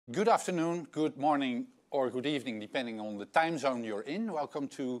Good afternoon, good morning or good evening, depending on the time zone you're in. Welcome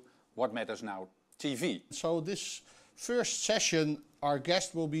to What Matters Now TV. So this first session, our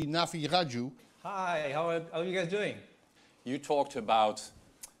guest will be Navi Radjou. Hi, how are you guys doing? You talked about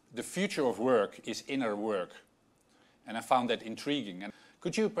the future of work is inner work, and I found that intriguing. And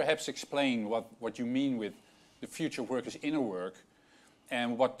could you perhaps explain what you mean with the future of work is inner work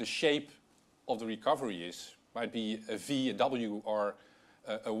and what the shape of the recovery is? Might be a V, a W, or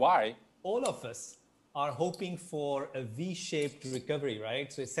a Y. All of us are hoping for a V-shaped recovery,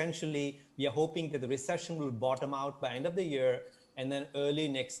 right? So essentially, we are hoping that the recession will bottom out by end of the year, and then early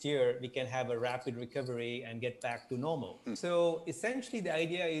next year, we can have a rapid recovery and get back to normal. So essentially, the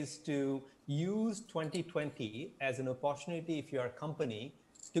idea is to use 2020 as an opportunity, if you're a company,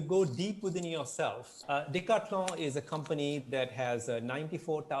 to go deep within yourself. Decathlon is a company that has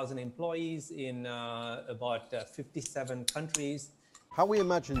 94,000 employees in about 57 countries. How we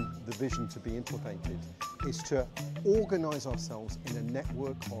imagine the vision to be implemented is to organize ourselves in a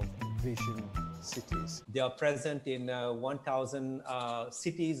network of vision cities. They are present in 1,000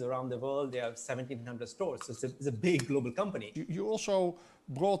 cities around the world. They have 1,700 stores. So it's a big global company. You also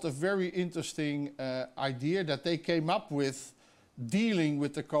brought a very interesting idea that they came up with dealing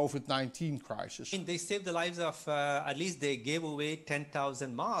with the COVID-19 crisis. They saved the lives of, at least they gave away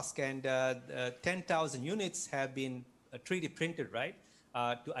 10,000 masks, and 10,000 units have been 3D printed, right,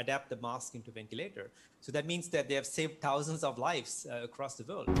 to adapt the mask into ventilator. So that means that they have saved thousands of lives across the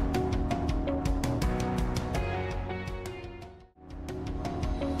world.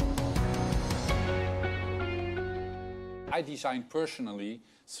 I designed personally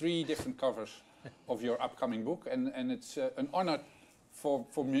 3 different covers of your upcoming book, and it's an honor for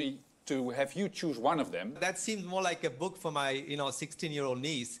me to have you choose one of them. That seems more like a book for my 16-year-old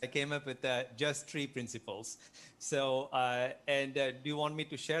niece. I came up with just 3 principles. So, do you want me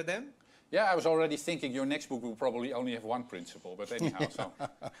to share them? Yeah, I was already thinking your next book will probably only have 1 principle, but anyhow, so.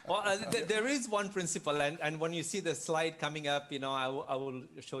 Well, there is 1 principle, and when you see the slide coming up, I will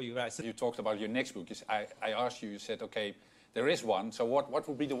show you. Right. So you talked about your next book. I asked you, you said, okay, there is 1, so what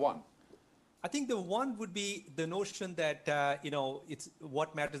would be the 1? I think the 1 would be the notion that, it's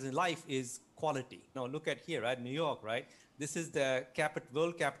what matters in life is quality. Now, look at here, right? New York, right? This is the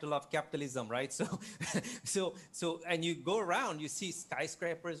world capital of capitalism, right? So, and you go around, you see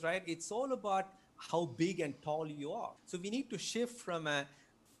skyscrapers, right? It's all about how big and tall you are. So we need to shift from a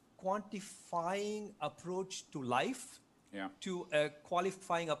quantifying approach to life to a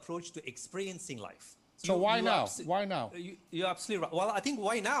qualifying approach to experiencing life. So why now? Why now? You're absolutely right. Well, I think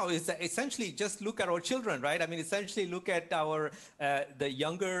why now is that essentially just look at our children, right? I mean, essentially look at our the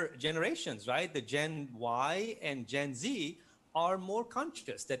younger generations, right? The Gen Y and Gen Z are more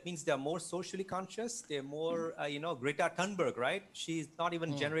conscious. That means they're more socially conscious. They're more, Greta Thunberg, right? She's not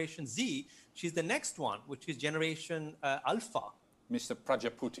even Generation Z. She's the next one, which is Generation Alpha. Mr.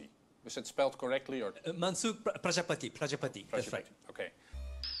 Prajapati. Was it spelled correctly? Or? Mansoor Prajapati. That's right. Okay.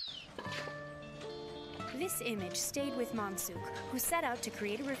 This image stayed with Mansoor, who set out to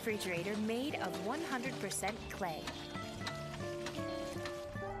create a refrigerator made of 100% clay.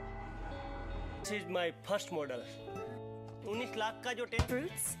 This is my first model. 19 lakh ka jo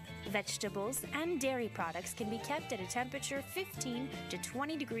Fruits, vegetables, and dairy products can be kept at a temperature 15 to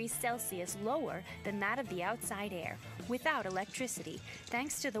 20 degrees Celsius lower than that of the outside air, without electricity,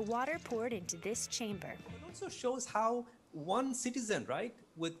 thanks to the water poured into this chamber. It also shows how one citizen, right,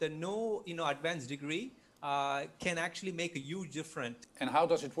 with no advanced degree, can actually make a huge difference. And how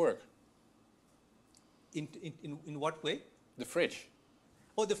does it work? In what way? The fridge.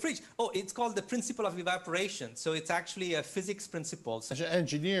 Oh, the fridge. Oh, it's called the principle of evaporation. So it's actually a physics principle. As an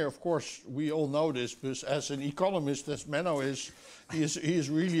engineer, of course, we all know this, but as an economist, as Menno is, he is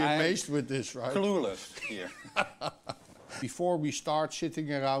really amazed with this, right? Clueless here. Before we start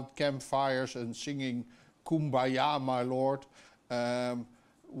sitting around campfires and singing Kumbaya, my Lord,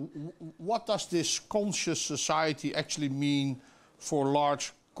 what does this conscious society actually mean for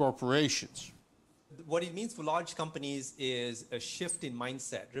large corporations? What it means for large companies is a shift in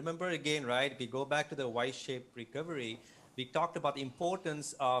mindset. Remember again, right, we go back to the Y-shaped recovery, we talked about the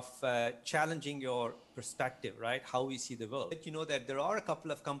importance of challenging your perspective, right, how we see the world. You know that there are a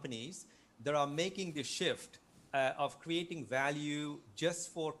couple of companies that are making the shift of creating value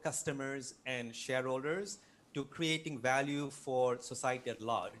just for customers and shareholders to creating value for society at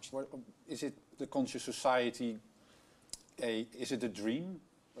large. What, is it the conscious society, is it a dream?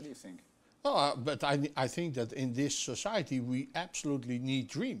 What do you think? But I think that in this society we absolutely need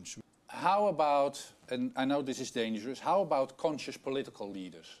dreams. How about, and I know this is dangerous, how about conscious political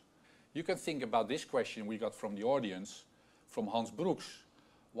leaders? You can think about this question we got from the audience, from Hans Broeks.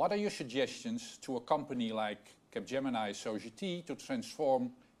 What are your suggestions to a company like Capgemini Sogeti to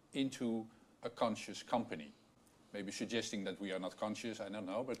transform into a conscious company? Maybe suggesting that we are not conscious, I don't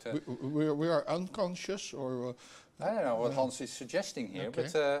know, but... we are unconscious, or... I don't know what Hans is suggesting here, okay.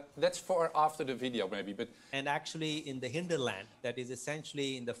 But that's for after the video maybe. But and actually in the hinterland, that is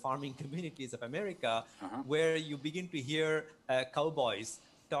essentially in the farming communities of America, where you begin to hear cowboys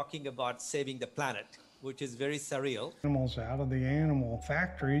talking about saving the planet, which is very surreal. Animals out of the animal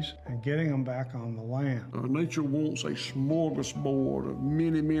factories and getting them back on the land. Nature wants a smorgasbord of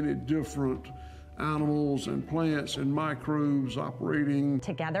many, many different animals and plants and microbes operating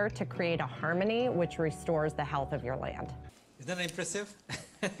together to create a harmony which restores the health of your land. Isn't that impressive?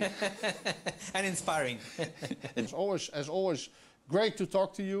 And inspiring. It's always, as always, great to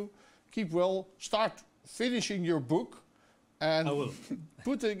talk to you. Keep well. Start finishing your book and I will.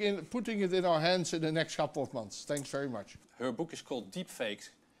 putting it in our hands in the next couple of months. Thanks very much. Her book is called Deepfakes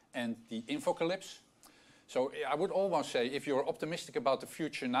and the Infocalypse. So I would almost say, if you're optimistic about the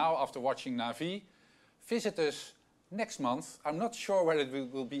future now after watching Navi, visit us next month. I'm not sure whether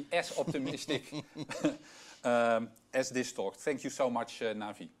it will be as optimistic as this talk. Thank you so much,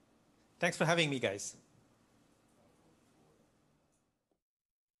 Navi. Thanks for having me, guys.